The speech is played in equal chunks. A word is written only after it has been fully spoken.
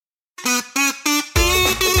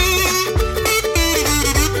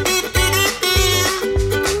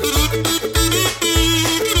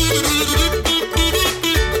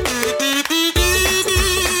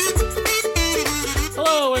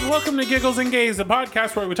Giggles and Gays, a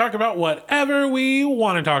podcast where we talk about whatever we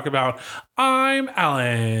want to talk about. I'm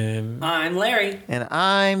Alan. I'm Larry. And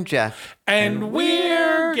I'm Jeff. And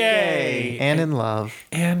we're gay. And in love.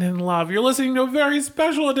 And in love. You're listening to a very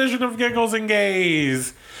special edition of Giggles and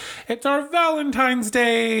Gays. It's our Valentine's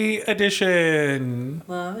Day edition.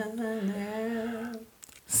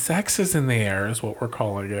 Sex is in the air is what we're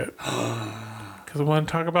calling it. Because we want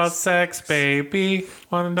to talk about sex, baby.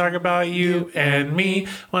 Want to talk about you and me.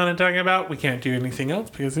 Want to talk about... We can't do anything else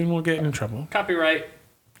because then we'll get in trouble. Copyright.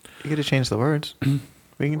 You could have changed the words.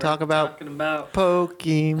 We can talk about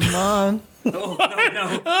Pokemon. Oh,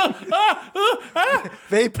 no.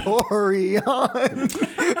 Vaporeon.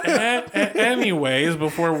 Anyways,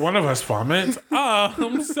 before one of us vomits,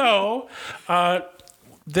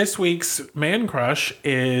 this week's man crush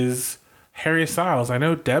is Harry Styles. I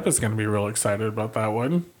know Deb is going to be real excited about that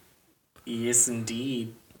one. Yes,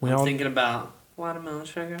 indeed. I'm thinking about watermelon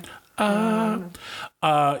sugar. So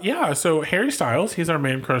Harry Styles, he's our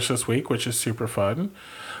man crush this week, which is super fun.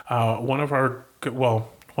 One of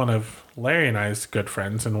Larry and I's good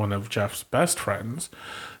friends and one of Jeff's best friends,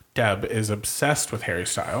 Deb, is obsessed with Harry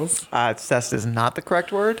Styles. Obsessed is not the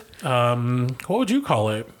correct word. What would you call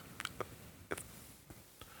it?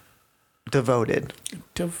 Devoted.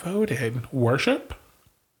 Devoted. Worship?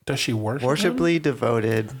 Does she worship Worshiply him?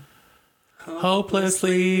 Devoted.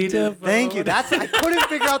 Hopelessly devoted. Thank you. I couldn't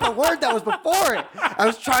figure out the word that was before it. I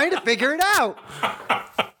was trying to figure it out.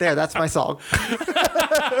 There, that's my song.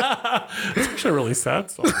 It's actually a really sad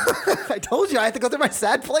song. I told you I have to go through my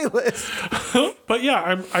sad playlist. But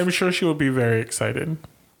yeah, I'm sure she will be very excited.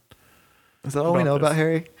 Is that all we know about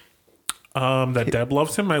Harry? That Deb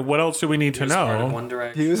loves him. What else do we need to know? Part of One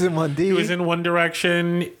Direction. He was in 1D. He was in One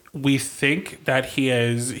Direction. We think that he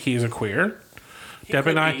is a queer. Deb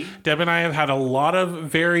and I have had a lot of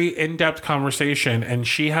very in-depth conversation, and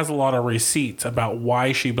she has a lot of receipts about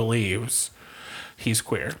why she believes he's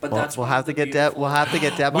queer. But we'll have to get Deb. We'll have to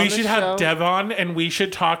get Deb on. We should have Deb on, and we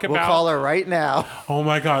should talk about. We'll call her right now. Oh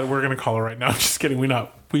my God, we're gonna call her right now. Just kidding. We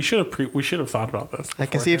should have thought about this. I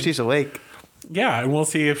can see if she's awake. Yeah, and we'll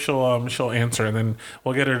see if she'll answer, and then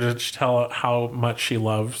we'll get her to tell how much she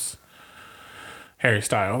loves Harry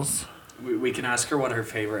Styles. We can ask her what her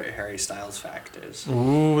favorite Harry Styles fact is.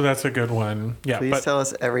 Ooh, that's a good one. Yeah, Please tell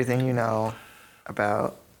us everything you know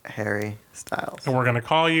about Harry Styles. And we're going to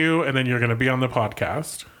call you, and then you're going to be on the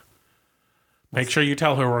podcast. Make sure you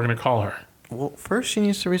tell her we're going to call her. Well, first she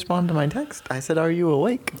needs to respond to my text. I said, "Are you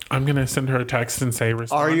awake?" I'm going to send her a text and say,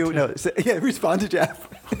 respond. Are you? No. Respond to Jeff.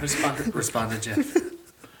 Respond to Jeff.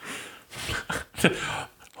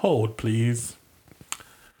 Hold, please.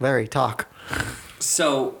 Larry, talk.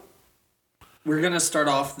 So, we're going to start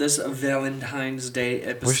off this Valentine's Day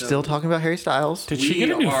episode. We're still talking about Harry Styles. Did she get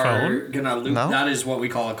a new phone? Gonna loop. No? That is what we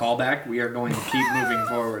call a callback. We are going to keep moving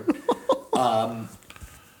forward.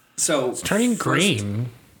 So It's turning green.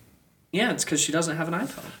 Yeah, it's because she doesn't have an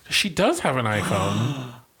iPhone. She does have an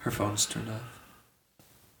iPhone. Her phone's turned off.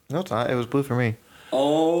 No, it's not. It was blue for me.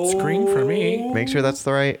 Oh, It's green for me. Make sure that's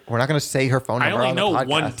the right. We're not going to say her phone I number only on the know podcast.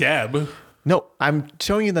 one Deb. No, I'm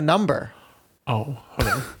showing you the number. Oh, hold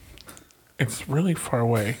on. It's really far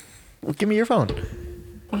away. Well, give me your phone.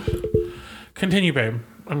 Continue, babe.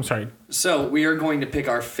 I'm sorry. So we are going to pick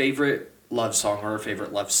our favorite love song or our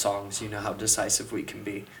favorite love songs. You know how decisive we can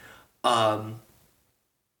be.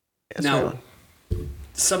 Now,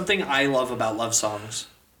 something I love about love songs,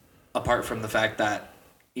 apart from the fact that,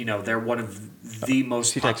 you know, they're one of the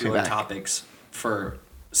most popular topics for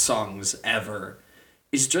songs ever,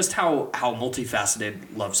 is just how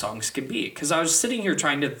multifaceted love songs can be. Because I was sitting here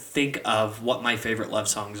trying to think of what my favorite love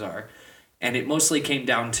songs are, and it mostly came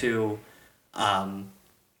down to,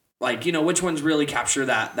 which ones really capture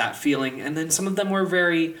that feeling, and then some of them were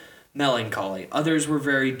very melancholy. Others were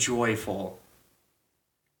very joyful.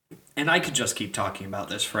 And I could just keep talking about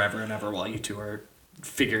this forever and ever while you two are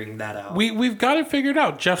figuring that out. We've got it figured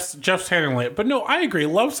out. Jeff's handling it. But no, I agree.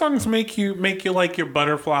 Love songs make you like your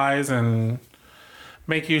butterflies and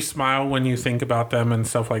make you smile when you think about them and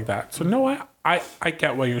stuff like that. So no, I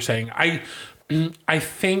get what you're saying. I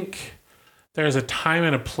think there's a time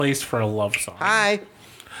and a place for a love song. Hi.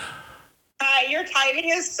 Your timing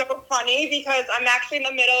is so funny because I'm actually in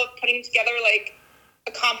the middle of putting together like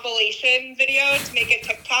a compilation video to make a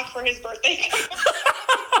TikTok for his birthday.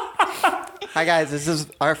 Hi guys, this is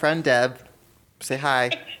our friend Deb. Say hi.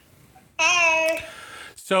 Hi.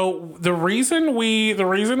 So the reason we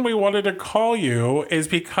wanted to call you is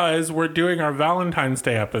because we're doing our Valentine's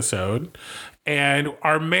Day episode, and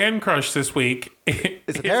our man crush this week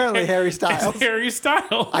is apparently Harry Styles. Harry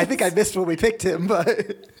Styles. I think I missed when we picked him,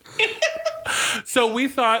 but So we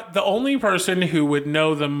thought the only person who would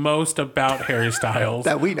know the most about Harry Styles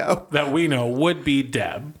that we know would be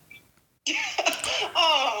Deb.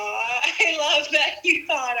 I love that you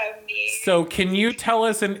thought of me. So can you tell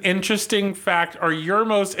us an interesting fact or your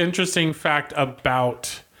most interesting fact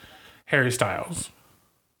about Harry Styles?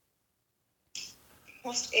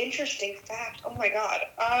 Most interesting fact. Oh my god.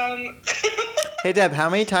 Hey Deb, how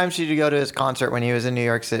many times did you go to his concert when he was in New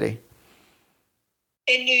York City?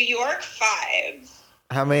 In New York, 5.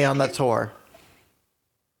 How many on the tour?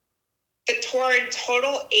 The tour in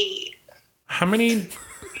total, 8. How many?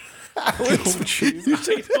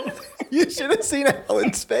 You should have seen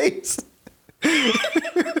Alan's face.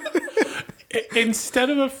 Instead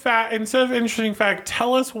of interesting fact,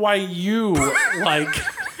 tell us why you like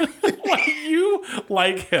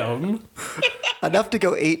him. Enough to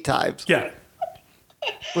go 8 times. Yeah.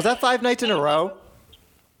 Was that 5 nights in a row?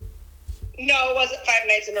 No, it wasn't 5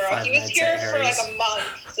 nights in a row. 5 He was nights here at for like Harry's. a month,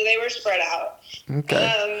 so they were spread out.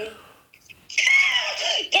 Okay.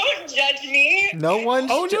 Don't judge me. No one.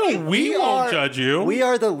 Oh no, we won't judge you. We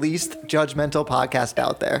are the least judgmental podcast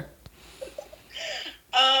out there.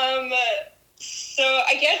 So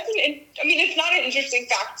I guess it's not an interesting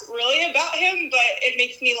fact really about him, but it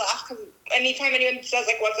makes me laugh because anytime anyone says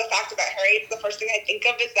like, "What's a fact about Harry?" it's the first thing I think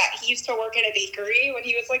of is that he used to work in a bakery when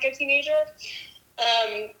he was like a teenager.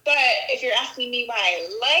 But if you're asking me why I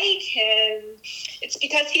like him, it's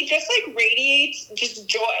because he just like radiates just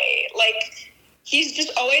joy. Like he's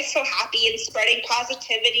just always so happy and spreading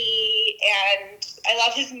positivity, and I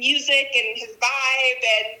love his music and his vibe,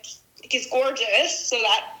 and he's gorgeous, so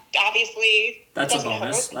that obviously That's a doesn't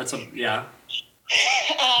bonus. hurt. Yeah.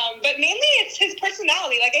 But mainly it's his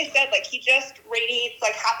personality. Like I said, like he just radiates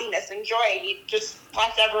like happiness and joy. He just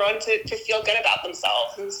wants everyone to feel good about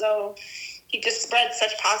themselves, and so he just spreads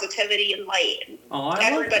such positivity and light. And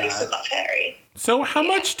everybody should love Harry. So how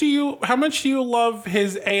much do you love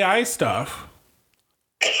his AI stuff?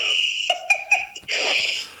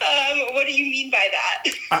 What do you mean by that?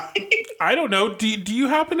 I don't know. Do you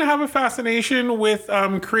happen to have a fascination with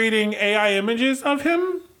creating AI images of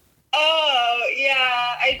him? Oh,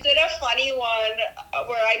 yeah. I did a funny one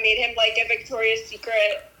where I made him like a Victoria's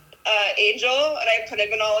Secret angel, and I put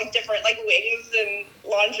him in all like different like wings and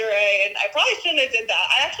lingerie, and I probably shouldn't have did that.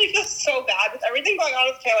 I actually feel so bad with everything going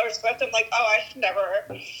on with Taylor Swift. I'm like, oh, I should never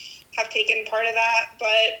have taken part of that,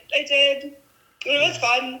 but I did. It was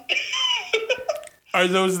fun. Are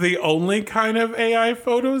those the only kind of AI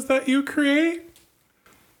photos that you create?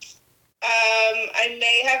 I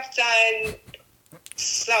may have done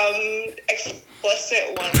some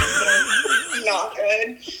explicit ones that are not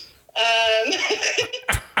good.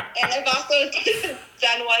 And I've also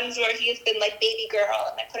done ones where he's been like baby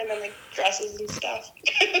girl, and I put him in like dresses and stuff.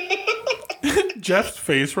 Jeff's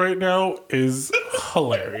face right now is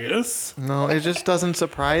hilarious. No, it just doesn't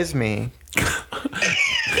surprise me.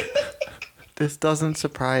 This doesn't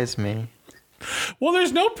surprise me. Well,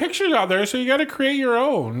 there's no pictures out there, so you got to create your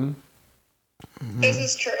own. This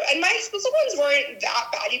is true. And my explicit ones weren't that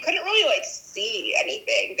bad. You couldn't really like see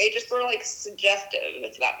anything. They just were like suggestive,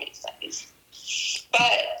 if that makes sense.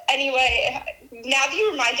 But anyway, now that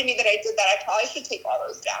you reminded me that I did that, I probably should take all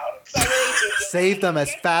those down. 'Cause I really do. Save them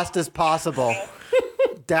as fast as possible.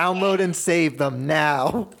 Download and save them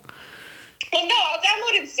now. Well, no, I'll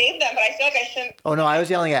download and save them, but I feel like I shouldn't. Oh no, I was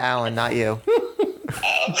yelling at Alan, not you.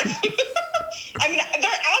 I mean,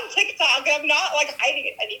 they're on TikTok. I'm not like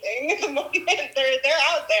hiding anything at the moment. They're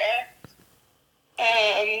out there.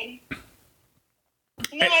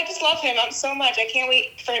 No, I just love him so much. I can't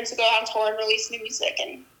wait for him to go on tour and release new music.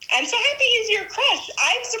 And I'm so happy he's your crush.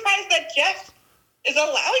 I'm surprised that Jeff is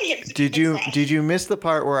allowing him to be the crush. Did you miss the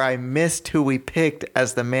part where I missed who we picked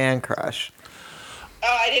as the man crush?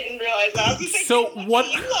 Oh, I didn't realize that. I was gonna say, So what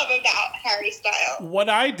do you love about Harry Styles? What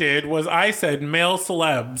I did was I said male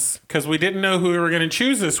celebs because we didn't know who we were going to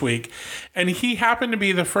choose this week. And he happened to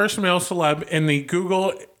be the first male celeb in the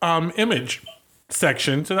Google image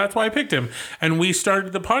section. So that's why I picked him. And we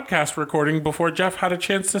started the podcast recording before Jeff had a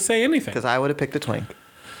chance to say anything. Because I would have picked a twink.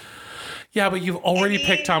 Yeah, but you've already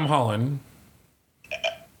picked Tom Holland.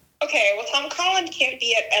 Okay, well, Tom Holland can't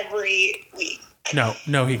be at every week.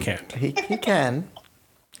 No, he can't. He can.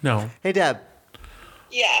 No. Hey, Deb.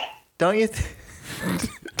 Yeah. Don't you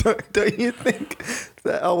don't you think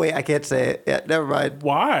that, oh wait, I can't say it. Yeah, never mind.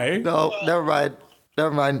 Why? No, never mind. Never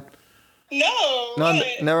mind. No. No,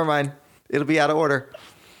 what? never mind. It'll be out of order.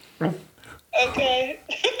 Okay.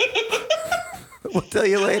 We'll tell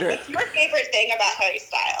you later. What's your favorite thing about Harry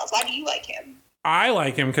Styles? Why do you like him? I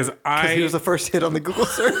like him because He was the first hit on the Google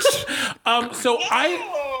search. So No,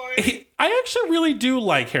 I I actually really do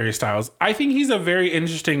like Harry Styles. I think he's a very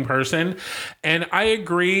interesting person, and I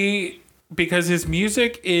agree because his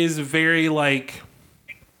music is very like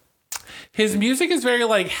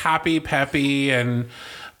happy, peppy, and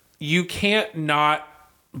you can't not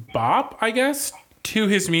bop, I guess, to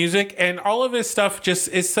his music, and all of his stuff just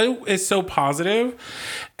is so positive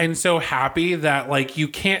and so happy that like you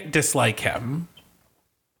can't dislike him.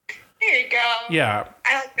 There you go. Yeah.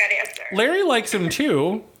 I like that answer. Larry likes him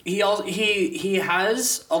too. He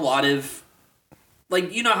has a lot of,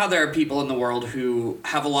 like, you know how there are people in the world who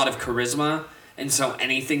have a lot of charisma, and so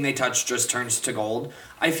anything they touch just turns to gold.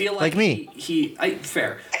 I feel like me.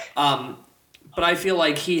 Fair. But I feel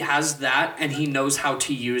like he has that, and he knows how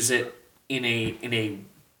to use it in a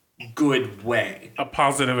good way. A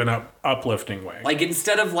positive and uplifting way. Like,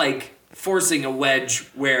 instead of like forcing a wedge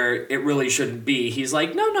where it really shouldn't be, he's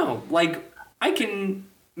like, no, like, I can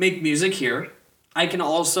make music here. I can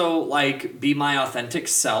also like be my authentic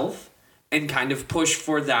self and kind of push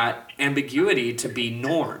for that ambiguity to be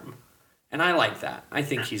norm. And I like that. I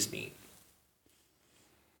think he's neat.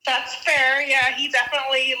 That's fair. Yeah, he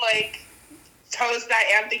definitely like toes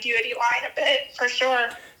that ambiguity line a bit for sure.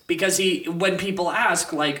 Because when people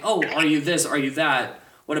ask like, oh, are you this? Are you that?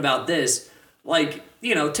 What about this? Like,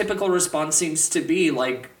 you know, typical response seems to be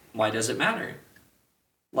like, why does it matter?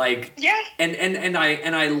 Like, yeah. And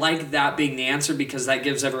I like that being the answer, because that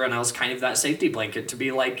gives everyone else kind of that safety blanket to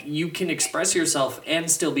be like, you can express yourself and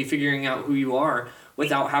still be figuring out who you are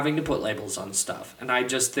without having to put labels on stuff. And I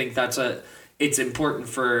just think it's important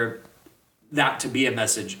for that to be a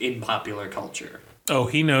message in popular culture. Oh,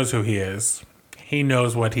 he knows who he is. He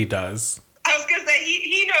knows what he does. I was gonna say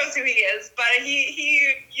he knows who he is, but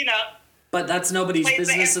he you know. But that's nobody's Plays the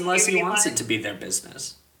business unless he wants line. it to be their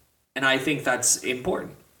business. And I think that's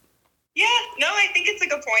important. Yeah, no, I think it's a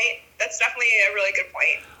good point. That's definitely a really good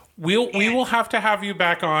point. We will have to have you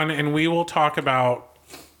back on, and we will talk about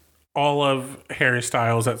all of Harry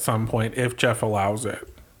Styles at some point if Jeff allows it.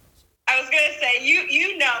 I was gonna say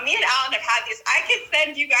you know me and Alan have had this. I can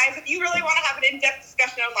send you guys if you really want to have an in-depth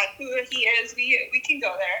discussion on like who he is. We can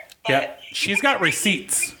go there. But Yeah, she's got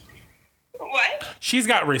receipts. What? She's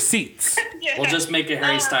got receipts. Yeah. We'll just make a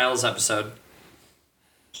Harry Styles episode.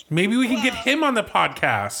 Maybe we can get him on the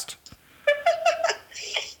podcast.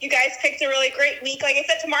 You guys picked a really great week. Like I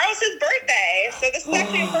said, tomorrow's his birthday, so this is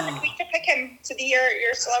actually a perfect week to pick him to be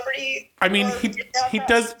your celebrity. I mean, he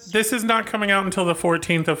does. This is not coming out until the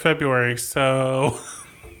 14th of February, so.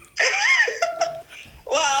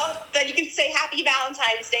 Well, then you can say Happy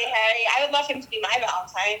Valentine's Day, Harry. I would love him to be my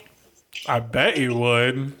Valentine. I bet you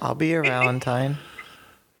would. I'll be your Valentine.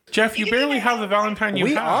 Jeff, you barely have the Valentine you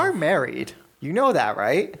We have. are married. You know that,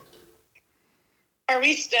 right? Are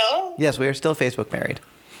we still? Yes, we are still Facebook married.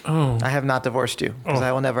 Oh. I have not divorced you because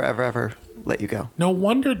I will never, ever, ever let you go. No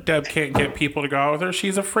wonder Deb can't get people to go out with her.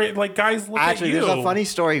 She's afraid. Like, guys, look Actually, at you. there's a funny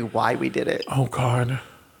story why we did it. Oh, God.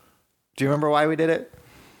 Do you remember why we did it?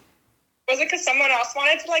 Was it because someone else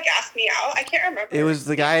wanted to like ask me out? I can't remember. It was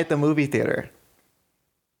the guy at the movie theater.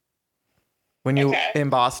 When you in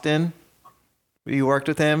Boston, you worked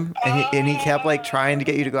with him, and he kept like trying to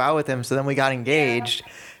get you to go out with him. So then we got engaged,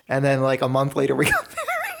 and then like a month later we got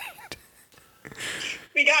married.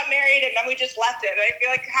 We got married and then we just left it. I feel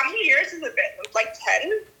like how many years has it been? Like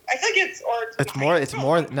 10? I think it's more. It's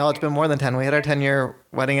more. No, it's been more than 10. We had our 10-year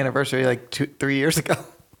wedding anniversary like 3 years ago.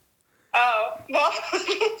 Oh well,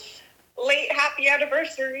 late happy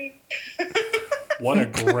anniversary. What a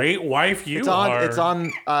great wife you are. It's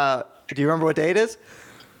on. Do you remember what day it is?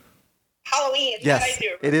 Halloween. Yes, I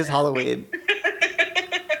do. it is Halloween.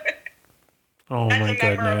 Oh, That's my a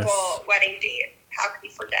goodness. memorable wedding date. How could we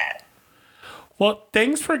forget? Well,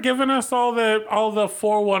 thanks for giving us all the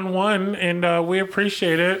 411, and we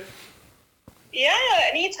appreciate it. Yeah,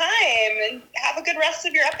 anytime. And have a good rest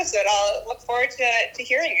of your episode. I'll look forward to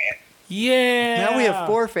hearing it. Yeah. Now we have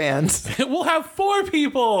 4 fans. We'll have 4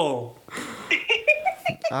 people.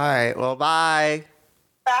 All right. Well, bye.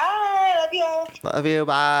 Bye. Love you all. Love you.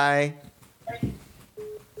 Bye.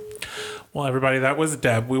 Well, everybody, that was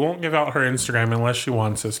Deb. We won't give out her Instagram unless she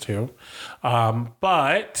wants us to.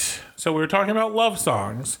 So we were talking about love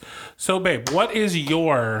songs. So, babe, what is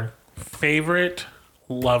your favorite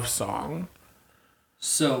love song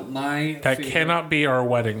So my that favorite- cannot be our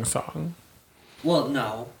wedding song? Well,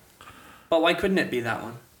 no. But why couldn't it be that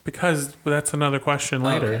one? Because that's another question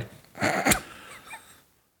later. Okay.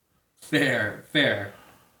 Fair.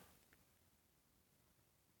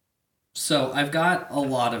 So I've got a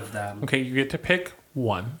lot of them. Okay, you get to pick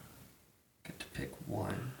one. Get to pick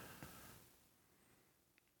one.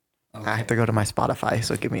 I have to go to my Spotify,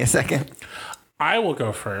 so give me a second. I will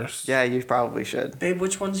go first. Yeah, you probably should. Babe,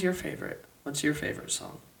 which one's your favorite? What's your favorite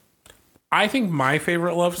song? I think my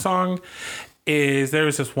favorite love song is there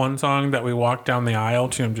was this one song that we walked down the aisle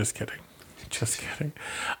to. I'm just kidding. Just kidding.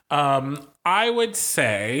 I would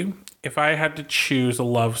say if I had to choose a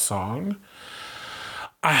love song,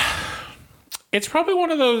 it's probably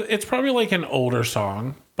one of those. It's probably like an older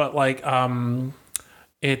song, but like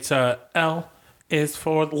it's L is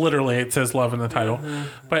for literally. It says love in the title,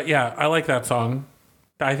 but yeah, I like that song.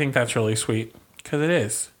 I think that's really sweet because it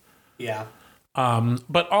is. Yeah.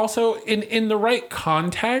 But also in the right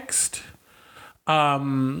context, you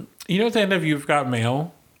know, at the end of You've Got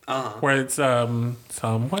Mail, where it's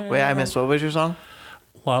somewhere. Wait, I missed. What was your song?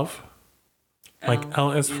 Love. Like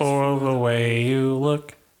L is for the way you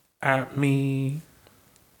look at me.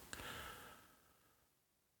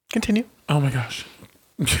 Continue. Oh my gosh.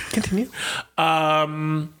 Continue.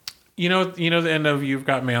 You know the end of You've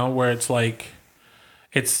Got Mail where it's like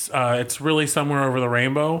it's really somewhere over the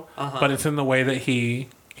rainbow, but it's in the way that he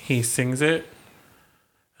sings it.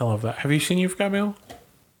 I love that. Have you seen You've Got Mail?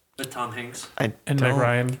 With Tom Hanks. I And don't Meg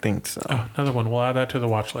Ryan? think so. Oh, another one. We'll add that to the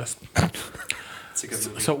watch list. It's a good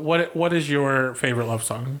movie. So what is your favorite love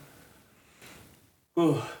song?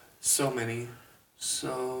 Ooh, so many.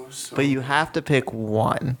 So But you have to pick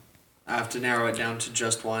one. I have to narrow it down to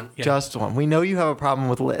just one. Yeah. Just one. We know you have a problem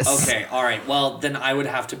with lists. Okay, all right. Well, then I would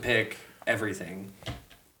have to pick Everything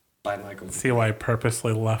by Michael. See why I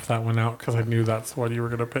purposely left that one out because I knew that's what you were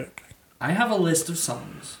gonna pick. I have a list of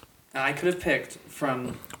songs. And I could have picked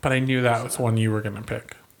from... But I knew that was one you were gonna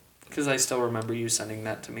pick. Because I still remember you sending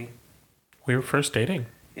that to me. We were first dating.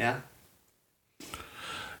 Yeah?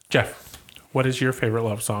 Jeff, what is your favorite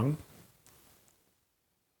love song?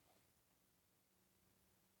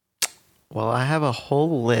 Well, I have a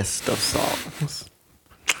whole list of songs.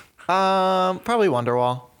 Probably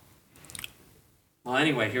Wonderwall. Well,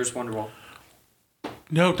 anyway, here's Wonderwall.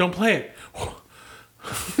 No, don't play it. Oh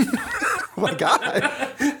my god.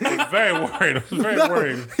 I was very worried. I was very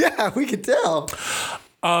worried. Yeah, we could tell.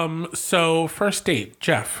 So first date,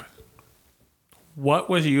 Jeff. What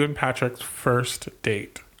was you and Patrick's first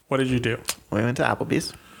date? What did you do? We went to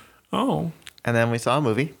Applebee's, Oh, and then we saw a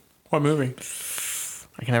movie. what movie?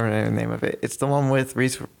 I can never remember the name of it. It's the one with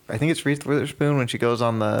Reese. I think it's Reese Witherspoon when she goes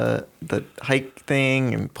on the hike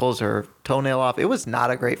thing and pulls her toenail off. It was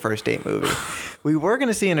not a great first date movie. We were going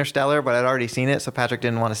to see Interstellar, but I'd already seen it, so Patrick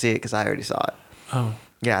didn't want to see it because I already saw it. Oh,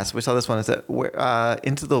 Yeah, so we saw this one. Is it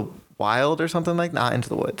Into the Wild or something like that? Not Into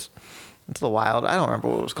the Woods. Into the Wild. I don't remember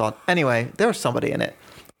what it was called. Anyway, there was somebody in it.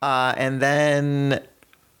 And then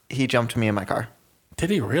he jumped me in my car. did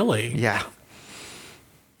he really? Yeah.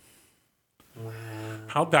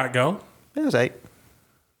 How'd that go? It was 8.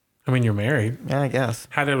 I mean, you're married. Yeah, I guess.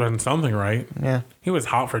 Had to have been something, right? Yeah. He was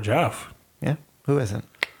hot for Jeff. Yeah. Who isn't?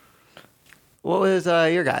 What was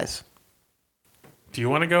your guys? Do you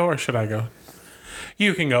want to go or should I go?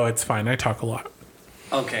 You can go. It's fine. I talk a lot.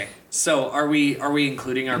 Okay, so are we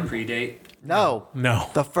including our pre-date? No. No.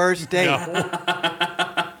 The first date.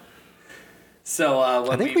 No. So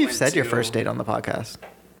I think we've said your first date on the podcast.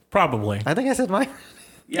 Probably. I think I said mine.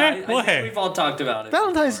 Yeah, Yeah, well, I think hey. we've all talked about it.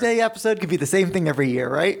 Valentine's before. Day episode could be the same thing every year,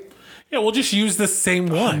 right? Yeah, we'll just use the same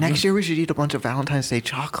one. Next year we should eat a bunch of Valentine's Day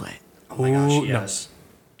chocolate. Oh my gosh, Ooh, no. yes.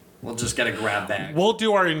 We'll just get a grab bag. We'll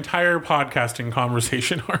do our entire podcasting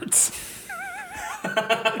conversation arts.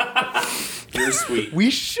 You're sweet. We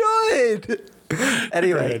should.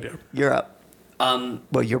 Anyway, idea. you're up.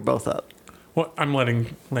 Well, you're both up. Well, I'm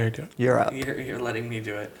letting Larry do it. You're up. You're letting me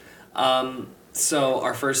do it. So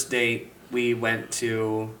our first date, we went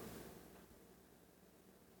to...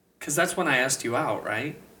 Because that's when I asked you out,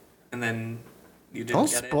 right? And then you didn't Don't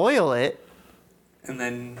get spoil it. it. And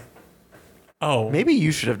then... Oh, Maybe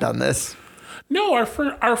you should have done this. no! Our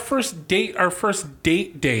first date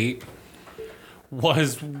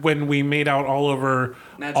was when we made out all over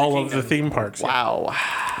Magic all of the Kingdom. theme parks. Wow.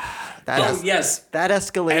 That, Oh, yes. that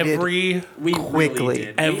escalated. Every We Quickly. really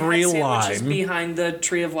did. Every we had sandwiches line. behind the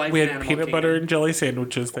Tree of Life. we in had Animal peanut Kingdom. butter and jelly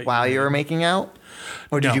sandwiches. That While you were making out?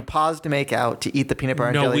 Or did No. you pause to make out to eat the peanut butter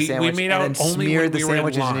and No, jelly we sandwich made and out then only smeared when the we were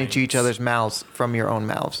in sandwiches into each lines. other's mouths from your own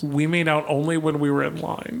mouths? we made out only when we were in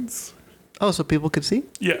lines. Oh, so people could see?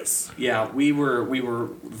 Yes, Yeah, we were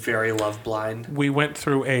very love blind. we went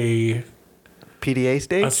through a PDA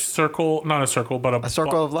stage? circle, not a circle, but a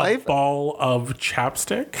circle of life? a ball of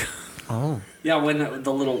chapstick. Oh. Yeah, when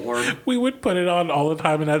the little orb. We would put it on all the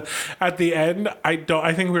time, and at the end, I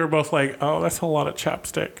think we were both like, "Oh, that's a lot of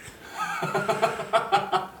chapstick."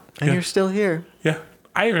 And you're still here. Yeah,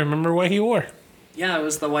 I remember what he wore. Yeah, it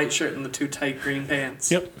was the white shirt and the two tight green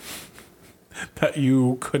pants. Yep. that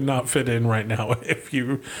you could not fit in right now if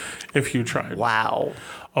you tried. Wow.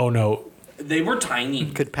 Oh no. They were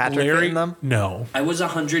tiny. Could Patrick fit in them? No. I was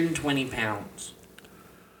 120 pounds.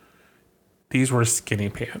 These were skinny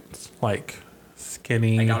pants. Like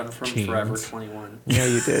skinny I got them from jeans. Forever 21. Yeah,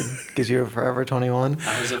 you did. Because you were Forever 21.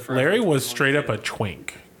 I was a Forever Larry 21 was straight up kid. a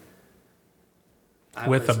twink I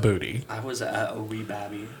with was- a booty. I was a wee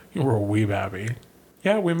babby. You were a wee babby.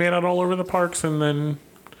 Yeah, we made out all over the parks, and then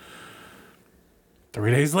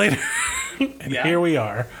 3 days later, and Yeah. here we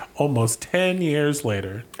are, almost 10 years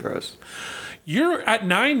later. Gross. You're at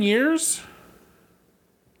 9 years?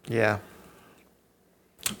 Yeah.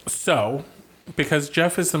 So, because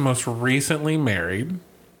Jeff is the most recently married,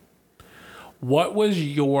 what was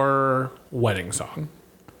your wedding song?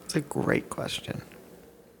 It's a great question.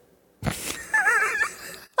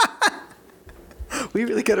 We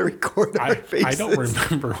really got to record our faces. I don't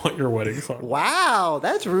remember what your wedding song was. Wow,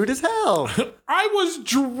 that's rude as hell. I was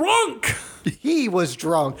drunk. He was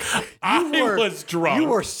drunk. I was drunk. You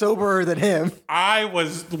were soberer than him.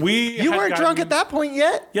 You weren't drunk at that point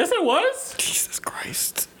yet? Yes, I was. Jesus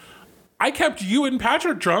Christ. I kept you and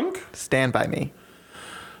Patrick drunk. Stand by me.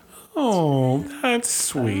 Oh, that's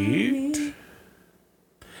sweet. Is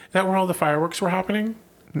that where all the fireworks were happening?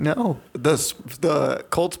 No. The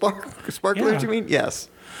cold sparklers, Yeah. you mean? Yes.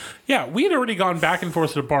 Yeah, we had already gone back and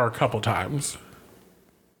forth to the bar a couple times.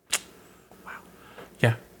 Wow.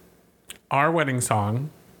 Yeah. Our wedding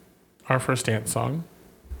song, our first dance song,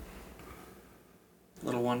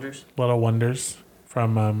 Little Wonders. Little Wonders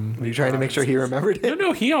from Were you trying to make sure he remembered it?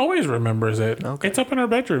 No, he always remembers it. Okay. It's up in our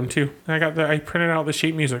bedroom too. I printed out the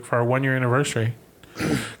sheet music for our 1 year anniversary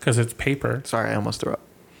because it's paper. Sorry, I almost threw up.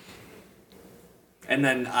 And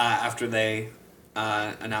then after they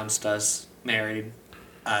announced us married,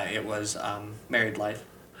 it was Married Life.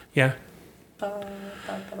 Yeah. And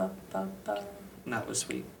that was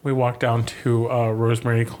sweet. We walked down to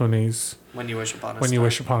Rosemary Clooney's When You Wish Upon a When Star. You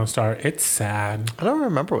Wish Upon a Star. It's sad. I don't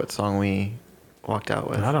remember what song we walked out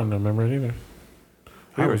with. I don't remember it either.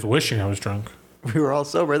 I was wishing I was drunk. We were all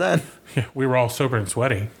sober then. Yeah, we were all sober and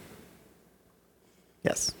sweaty.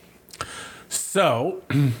 Yes. So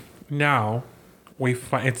now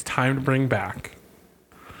it's time to bring back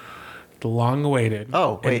the long-awaited,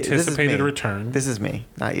 Wait, this is anticipated me. return. This is me,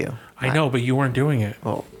 not you. I know, but you weren't doing it.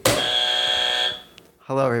 Oh.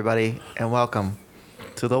 Hello, everybody, and welcome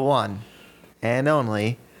to the one and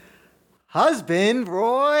only Husband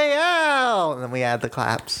Royale. And then we add the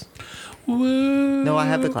claps. Woo. No, I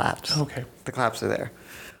have the claps. Okay. The claps are there.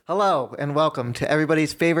 Hello, and welcome to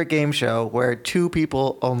everybody's favorite game show where two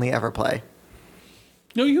people only ever play.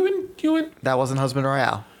 No, you and. That wasn't Husband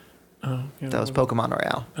Royale. Oh, yeah, That was Pokemon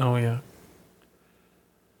Royale. Oh yeah.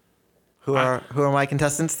 Who are my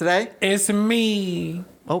contestants today? It's me.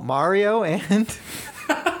 Oh, Mario and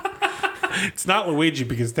It's not Luigi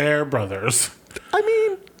because they're brothers. I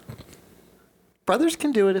mean, brothers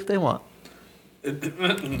can do it if they want.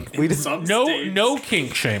 We just, No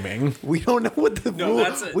kink shaming. we don't know what the rule.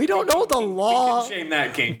 We don't know the law. We can shame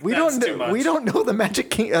that king. We That's don't. too much. We don't know the Magic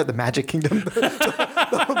Kingdom,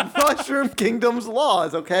 the Mushroom Kingdom's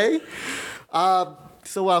laws. Okay.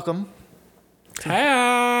 So welcome.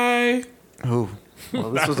 Hi. Oh, well,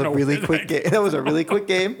 this was a No, really where quick game. That was a really quick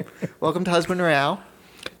game. Welcome to Husband Royale.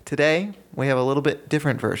 Today we have a little bit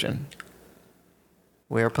different version.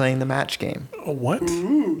 We are playing the match game. What?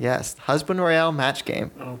 Yes, Husband Royale match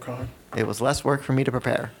game. Oh god. It was less work for me to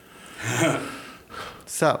prepare.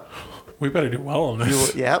 So, We better do well on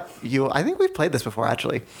this. I think we've played this before,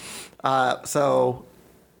 actually. So,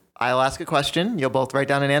 I'll ask a question. You'll both write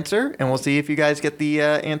down an answer, and we'll see if you guys get the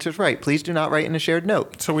answers right. Please do not write in a shared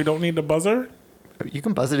note. So we don't need the buzzer? You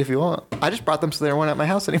can buzz it if you want. I just brought them so they weren't at my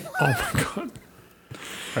house anymore. Oh my god.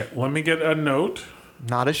 All right, let me get a note.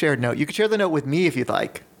 Not a shared note. You can share the note with me if you'd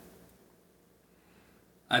like.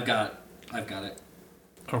 I've got it.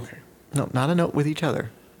 Okay. No, not a note with each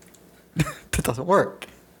other. That doesn't work.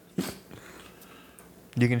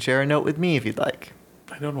 You can share a note with me if you'd like.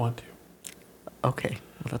 I don't want to. Okay.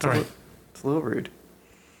 Well, that's All right. it's a little rude.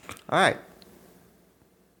 All right.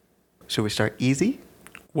 Should we start easy?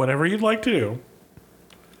 Whatever you'd like to do.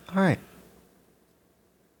 All right.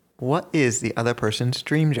 What is the other person's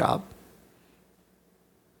dream job?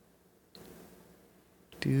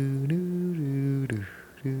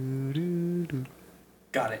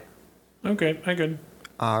 Got it. Okay, I could.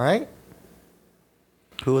 All right.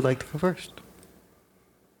 Who would like to go first?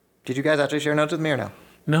 Did you guys actually share notes with me or no?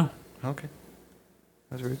 No. Okay.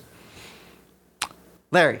 That's rude.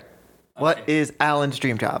 Larry, what Okay. is Alan's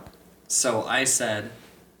dream job? So I said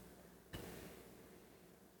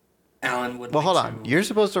Alan would. Well, hold on. You're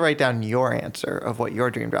supposed to write down your answer of what your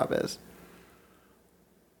dream job is.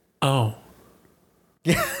 Oh.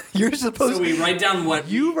 Yeah, you're supposed. So we write down what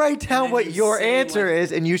you write down what your answer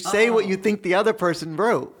is, and you say what you think the other person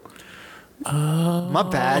wrote. My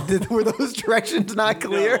bad. Were those directions not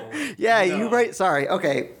clear? No, yeah, no. you write. Sorry.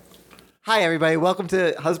 Okay. Hi, everybody. Welcome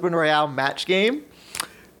to Husband Royale Match Game.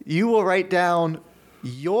 You will write down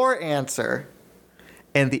your answer,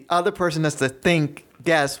 and the other person has to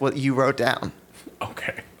guess what you wrote down.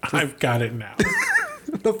 Okay. I've got it now.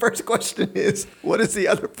 The first question is, what is the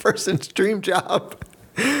other person's dream job?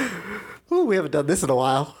 Ooh, we haven't done this in a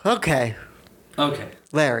while. Okay.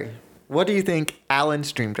 Larry, what do you think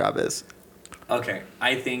Alan's dream job is? Okay.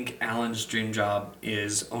 I think Alan's dream job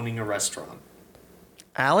is owning a restaurant.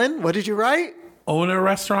 Alan, what did you write? Own a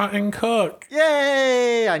restaurant and cook.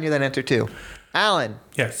 Yay! I knew that answer too. Alan.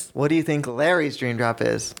 Yes. What do you think Larry's dream job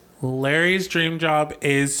is? Larry's dream job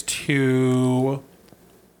is to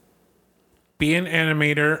be an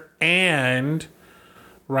animator and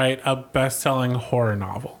write a best-selling horror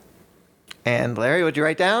novel. And Larry, what'd you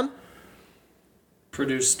write down?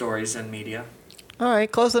 Produce stories and media. All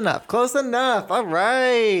right, close enough. Close enough. All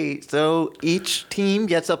right. So each team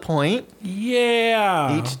gets a point.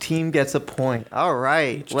 Yeah. Each team gets a point. All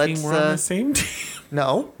right. Each team we're on the same team.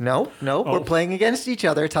 No. We're playing against each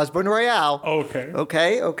other. It's Husband Royale. Okay.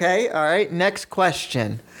 Okay. All right. Next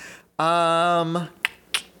question. That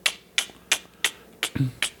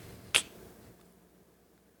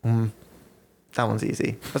one's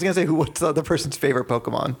easy. I was going to say, what's the other person's favorite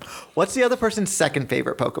Pokemon? What's the other person's second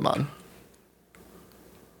favorite Pokemon?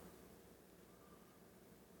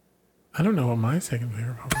 I don't know what my second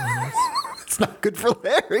favorite Pokemon is. It's not good for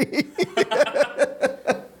Larry.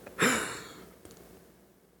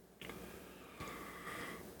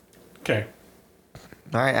 Okay.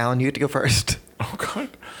 All right, Alan, you get to go first. Oh, God.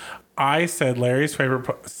 I said Larry's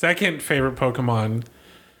second favorite Pokemon.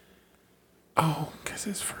 Oh, guess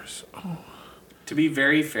his first. Oh. To be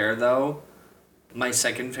very fair, though, my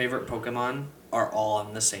second favorite Pokemon are all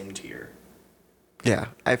on the same tier. Yeah,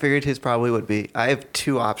 I figured his probably would be. I have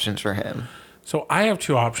two options for him. So I have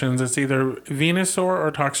two options. It's either Venusaur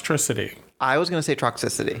or Toxtricity. I was going to say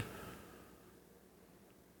Toxicity.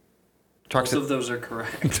 Both of those are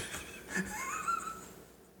correct.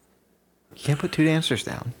 You can't put two answers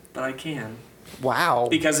down. But I can. Wow.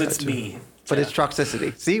 Because it's me. But it's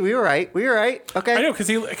Toxicity. See, we were right. Okay. I know,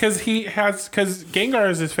 because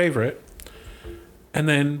Gengar is his favorite. And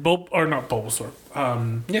then Bulbasaur.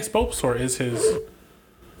 Yes, Bulbasaur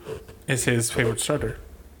is his favorite starter.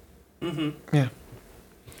 Mm-hmm. Yeah.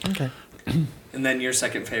 Okay. And then your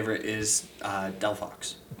second favorite is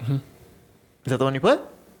Delphox. Mm-hmm. Is that the one you put?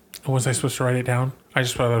 Was I supposed to write it down? I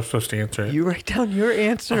just thought I was supposed to answer it. You write down your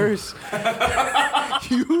answers.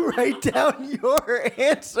 You write down your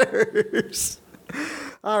answers.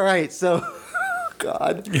 All right, so...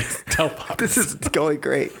 God. Delphox. This is going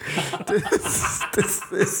great.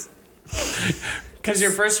 This. Because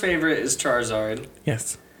your first favorite is Charizard.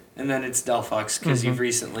 Yes. And then it's Delphox, because you've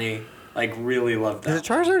recently, really loved that. Is it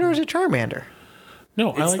Charizard or is it Charmander?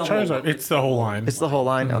 No, I like Charizard. It's the whole line. It's the whole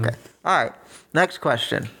line? Mm-hmm. Okay. All right. Next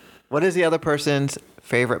question. What is the other person's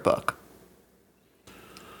favorite book?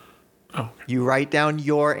 Oh. You write down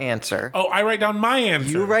your answer. Oh, I write down my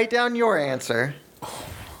answer. You write down your answer.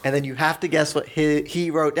 And then you have to guess what he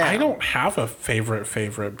wrote down. I don't have a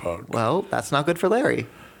favorite book. Well, that's not good for Larry.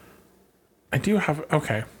 I do have...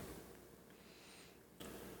 Okay.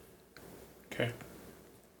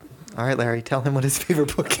 All right, Larry, tell him what his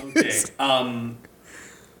favorite book is. Okay.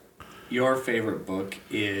 Your favorite book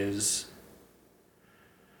is...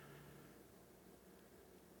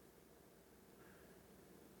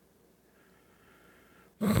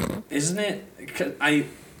 Isn't it?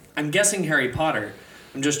 I'm guessing Harry Potter.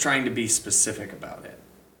 I'm just trying to be specific about it.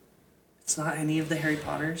 It's not any of the Harry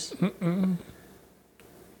Potters?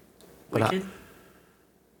 Wicked?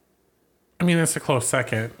 I mean, that's a close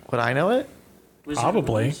second. Would I know it?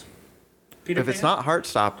 Probably. Peter If Pan? it's not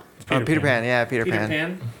Heartstop. Peter Peter Pan. Pan. Yeah, Peter Peter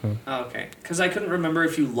Pan. Pan? Oh, okay. Because I couldn't remember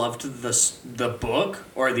if you loved the book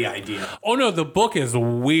or the idea. Oh, no, the book is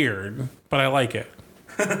weird, but I like it.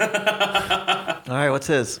 All right, what's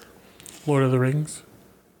his? Lord of the Rings.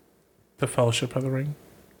 The Fellowship of the Ring.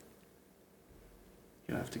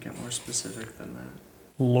 You have to get more specific than that.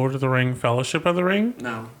 Lord of the Ring, Fellowship of the Ring?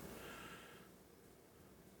 No.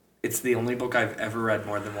 It's the only book I've ever read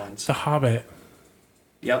more than once. The Hobbit.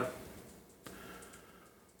 Yep.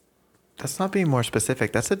 That's not being more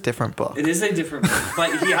specific. That's a different book. It is a different book,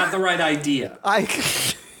 but you have the right idea.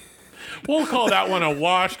 We'll call that one a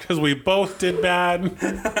wash because we both did bad.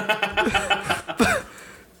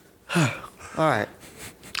 All right.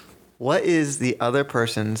 What is the other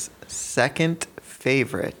person's second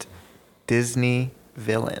favorite Disney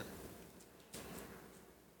villain?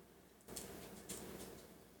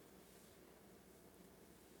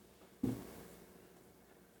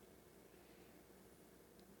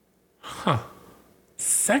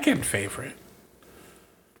 Second favorite?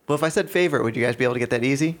 Well, if I said favorite, would you guys be able to get that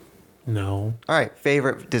easy? No. All right.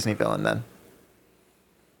 Favorite Disney villain then.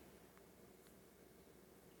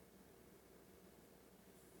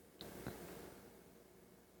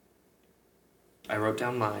 I wrote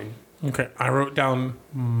down mine. Okay, I wrote down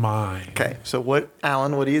mine. Okay. So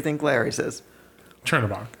Alan, what do you think Larry says?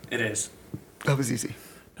 Chernabog. It is. That was easy.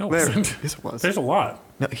 No, it Larry. wasn't. Yes, it was. There's a lot.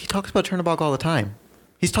 No, he talks about Chernabog all the time.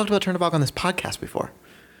 He's talked about Chernabog on this podcast before.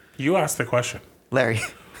 You asked the question. Larry,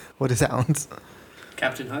 what is Alan's?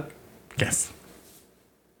 Captain Hook. Yes.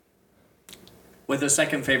 With the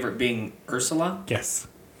second favorite being Ursula. Yes.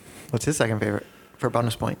 What's his second favorite for a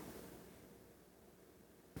bonus point?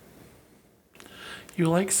 You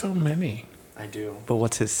like so many. I do. But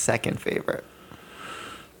what's his second favorite?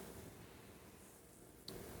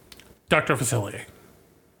 Dr. Facilier.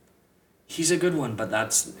 He's a good one, but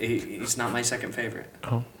he's not my second favorite.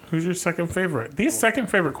 Oh, who's your second favorite? These second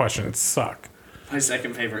favorite questions suck. My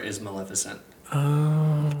second favorite is Maleficent.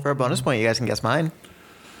 For a bonus point, you guys can guess mine.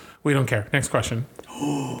 We don't care. Next question.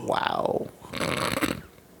 Wow.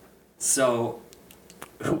 So,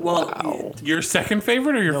 well, Your second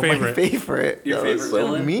favorite or your No, favorite? my favorite. Your That favorite was so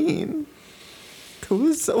villain? mean. It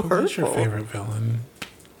was so hurtful. Who's your favorite villain?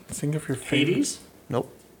 Think of your favorite. Hades.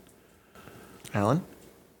 Nope. Alan?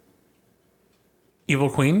 Evil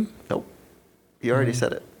Queen? Nope. You already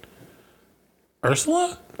said it.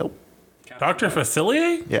 Ursula? Nope. Dr.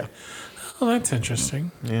 Facilier? Yeah. Oh, that's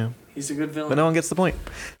interesting. Yeah. He's a good villain. But no one gets the point.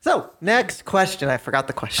 So, next question. I forgot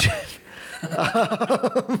the question.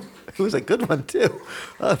 It was a good one, too.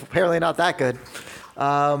 Apparently not that good.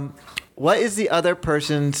 What is the other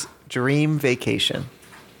person's dream vacation?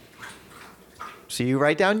 So you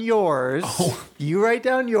write down yours. Oh. You write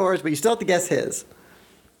down yours, but you still have to guess his.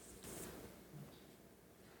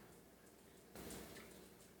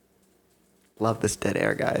 Love this dead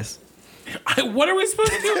air, guys. What are we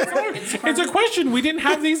supposed to do? It's a question. We didn't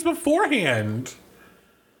have these beforehand.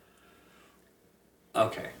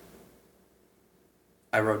 Okay.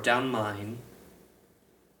 I wrote down mine.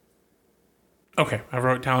 Okay, I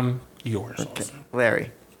wrote down yours. Okay. Also.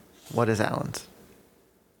 Larry, what is Alan's?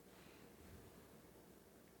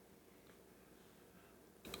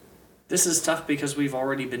 This is tough because we've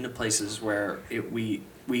already been to places where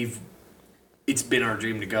it's been our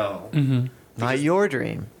dream to go. Mm-hmm. Not your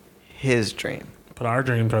dream, his dream. But our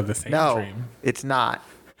dreams are the same No, dream. it's not.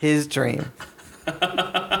 His dream.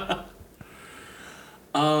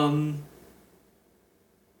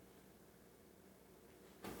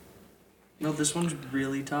 No, this one's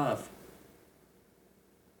really tough.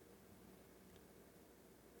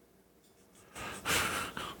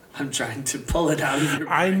 I'm trying to pull it out of your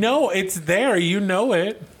I know. It's there. You know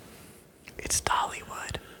it. It's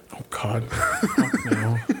Dollywood. Oh, God. Oh,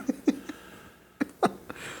 no.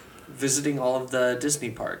 visiting all of the Disney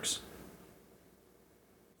parks.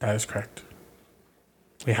 That is correct.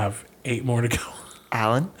 We have 8 more to go.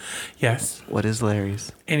 Alan, Yes. what is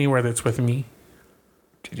Larry's? Anywhere that's with me.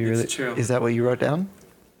 Did you It's really? true. Is that what you wrote down?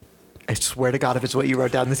 I swear to God, if it's what you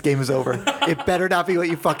wrote down, this game is over. It better not be what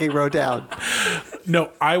you fucking wrote down.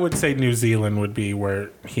 No, I would say New Zealand would be where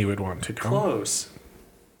he would want to go. Close.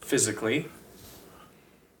 Physically.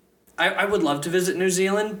 I would love to visit New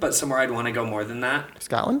Zealand, but somewhere I'd want to go more than that.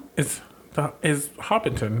 Scotland? Is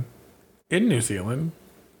Hobbiton in New Zealand?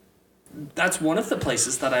 That's one of the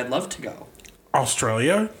places that I'd love to go.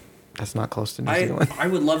 Australia? That's not close to New Zealand. I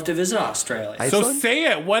would love to visit Australia. I- So Iceland? say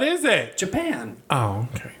it. What is it? Japan. Oh,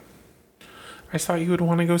 okay. I thought you would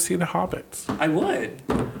want to go see the Hobbits. I would.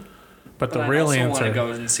 But the I real also want answer, to go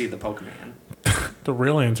and see the Pokemon. the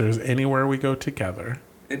real answer is anywhere we go together.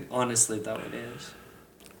 Honestly, though, it is.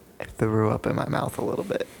 I threw up in my mouth a little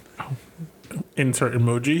bit. Insert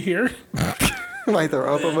emoji here. My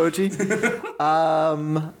throw up emoji.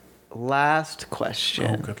 Last Oh,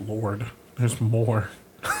 question. good Lord. There's more.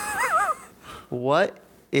 What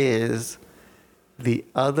is the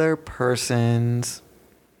other person's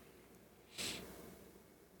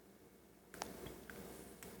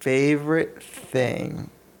favorite thing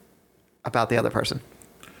about the other person?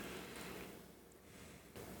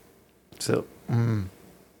 So, I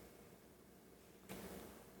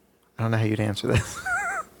don't know how you'd answer this.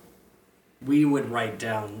 We would write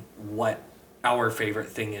down what our favorite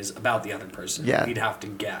thing is about the other person. Yeah. We'd have to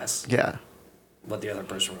guess Yeah, what the other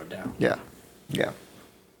person wrote down. yeah, yeah.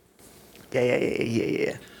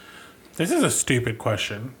 Yeah. This is a stupid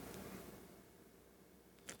question.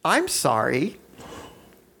 I'm sorry.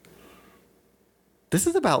 This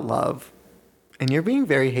is about love. And you're being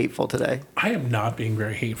very hateful today. I am not being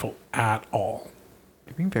very hateful at all.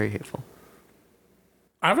 You're being very hateful.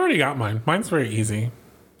 I've already got mine. Mine's very easy.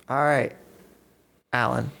 All right.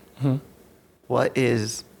 Alan, what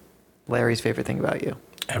is Larry's favorite thing about you?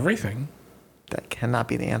 Everything. That cannot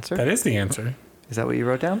be the answer. That is the answer. Is that what you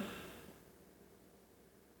wrote down?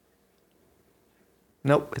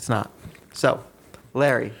 Nope, it's not. So,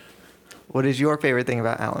 Larry, what is your favorite thing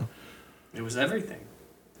about Alan? It was everything.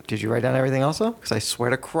 Did you write down everything also? Because I swear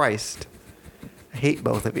to Christ, I hate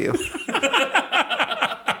both of you.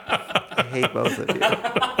 I hate both of you.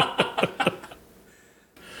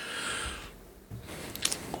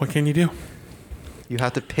 What can you do? You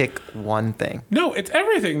have to pick one thing. No, it's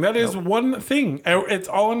everything. That is one thing. It's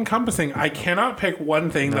all encompassing. I cannot pick one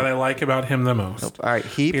thing that I like about him the most. Nope. All right,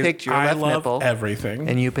 he Because picked your I left love nipple. everything.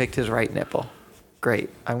 And you picked his right nipple. Great.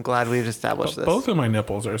 I'm glad we've established this. Both of my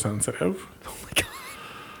nipples are sensitive. Oh my God.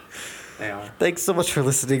 They are. Thanks so much for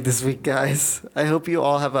listening this week, guys. I hope you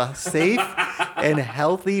all have a safe and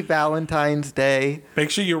healthy Valentine's Day.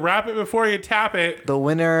 Make sure you wrap it before you tap it. The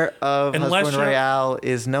winner of Unless Husband you're- Royale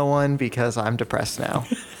is no one because I'm depressed now.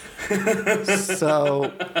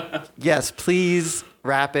 So, yes, please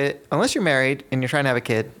wrap it. Unless you're married and you're trying to have a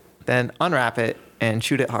kid, then unwrap it and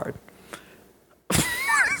shoot it hard. I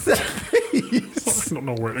don't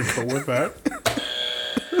know where to go with that.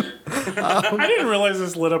 I didn't realize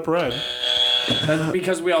this lit up red. That's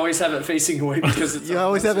because we always have it facing away because it's You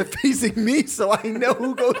always have it facing me, so I know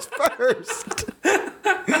who goes first.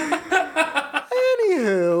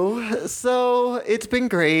 Anywho, so it's been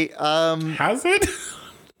great. Has it?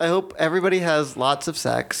 I hope everybody has lots of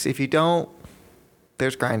sex. If you don't,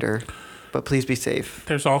 there's Grindr, but please be safe.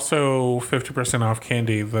 There's also 50% off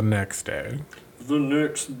candy the next day. the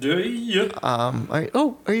next day.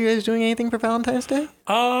 Are you guys doing anything for Valentine's Day?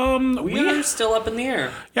 We are still up in the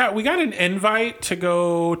air. Yeah, we got an invite to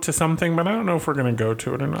go to something, but I don't know if we're going to go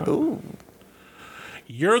to it or not. Ooh.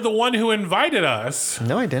 You're the one who invited us.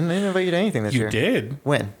 No, I didn't. I didn't invite you to anything this year. You did.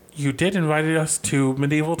 When? You did invite us to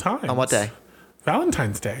medieval times. On what day?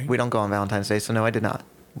 Valentine's Day. We don't go on Valentine's Day, so no, I did not.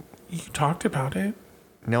 You talked about it.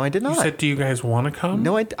 No, I did not. You said, do you guys want to come?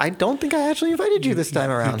 No, I don't think I actually invited you this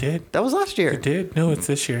time around. You did. That was last year. You did. No, it's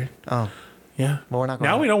this year. Oh. Yeah. Well, we're not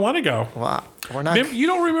going. Now we don't want to go. Wow. We're not. You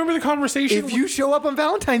don't remember the conversation? If you show up on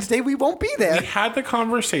Valentine's Day, we won't be there. We had the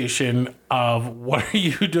conversation of, what are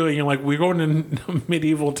you doing? You're like, we're going to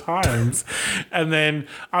medieval times. And then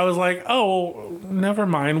I was like, oh, never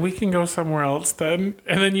mind. We can go somewhere else then.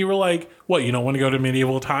 And then you were like, what, you don't want to go to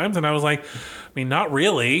medieval times? And I was like, I mean, not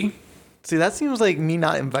really. See, that seems like me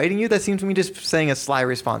not inviting you. That seems to me just saying a sly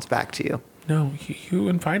response back to you. No, you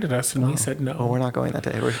invited us and we said no. Well, we're not going that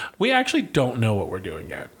day. We actually don't know what we're doing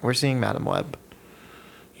yet. We're seeing Madam Web.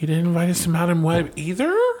 You didn't invite us to Madam Web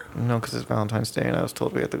either? No, because it's Valentine's Day and I was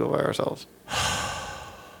told we had to go by ourselves.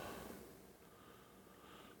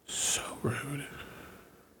 So rude.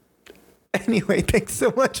 Anyway, thanks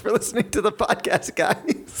so much for listening to the podcast,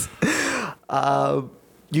 guys.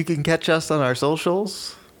 You can catch us on our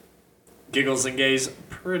socials. Giggles and Gays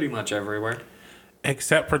pretty much everywhere.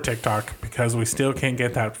 Except for TikTok, because we still can't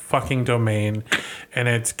get that fucking domain, and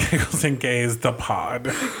it's Giggles and Gays the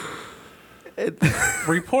Pod.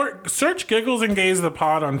 Search Giggles and Gays the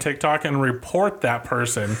Pod on TikTok and report that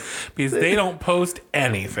person, because they don't post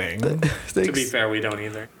anything. To be fair, we don't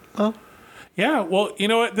either. Oh. Yeah, well, you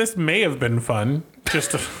know what? This may have been fun. I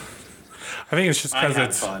think it's just because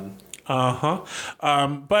it's fun.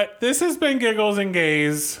 But this has been Giggles and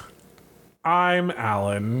Gays. I'm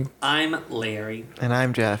Alan. I'm Larry. And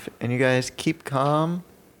I'm Jeff. And you guys keep calm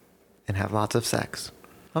and have lots of sex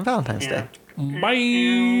on Valentine's Day.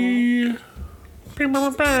 Bye.